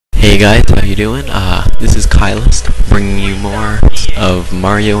Hey guys, how you doing? This is Kylist, bringing you more of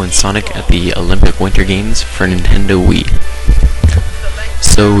Mario and Sonic at the Olympic Winter Games for Nintendo Wii.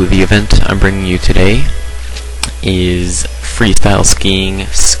 So the event I'm bringing you today is Freestyle Skiing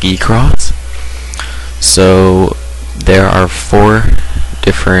Ski Cross. So there are 4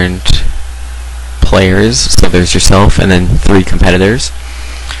 different players, so there's yourself and then 3 competitors.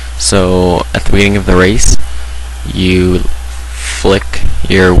 So at the beginning of the race, you flick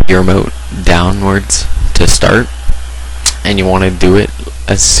your Wii remote downwards to start, and you want to do it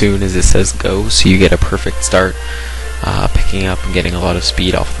as soon as it says go, so you get a perfect start, picking up and getting a lot of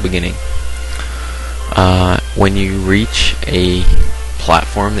speed off the beginning. When you reach a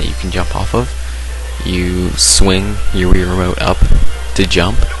platform that you can jump off of, you swing your Wii remote up to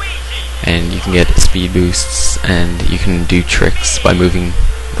jump, and you can get speed boosts, and you can do tricks by moving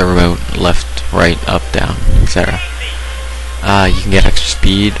the remote left, right, up, down, etc. You can get extra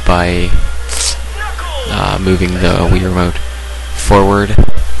speed by moving the Wii remote forward,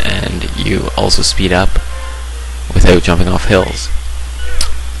 and you also speed up without jumping off hills.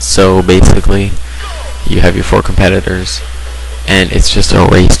 So basically, you have your 4 competitors, and it's just a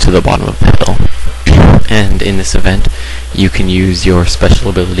race to the bottom of the hill. And in this event, you can use your special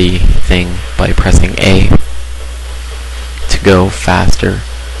ability thing by pressing A to go faster,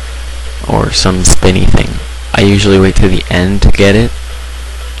 or some spinny thing. I usually wait to the end to get it,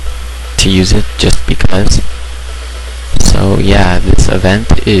 to use it, just because. So yeah, this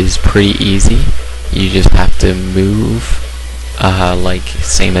event is pretty easy. You just have to move, like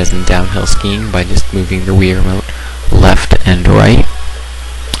same as in downhill skiing, by just moving the Wii remote left and right.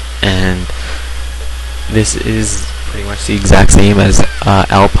 And this is pretty much the exact same as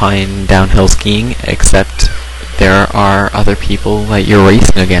alpine downhill skiing, except there are other people that you're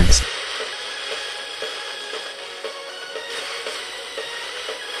racing against.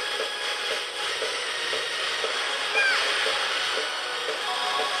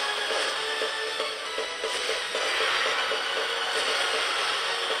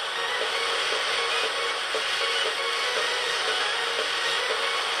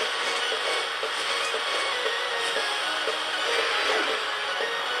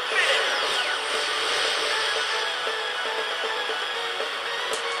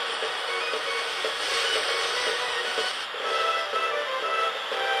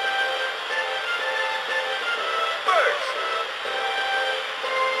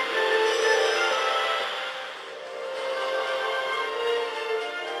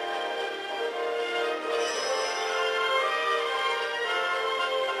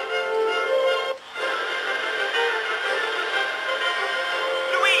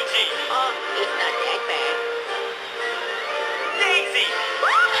 It's not that bad.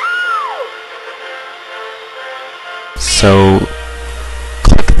 So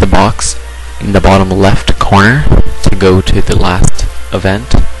click the box in the bottom left corner to go to the last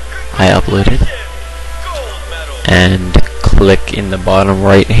event I uploaded, and click in the bottom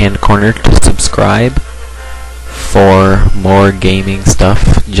right hand corner to subscribe for more gaming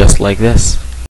stuff just like this.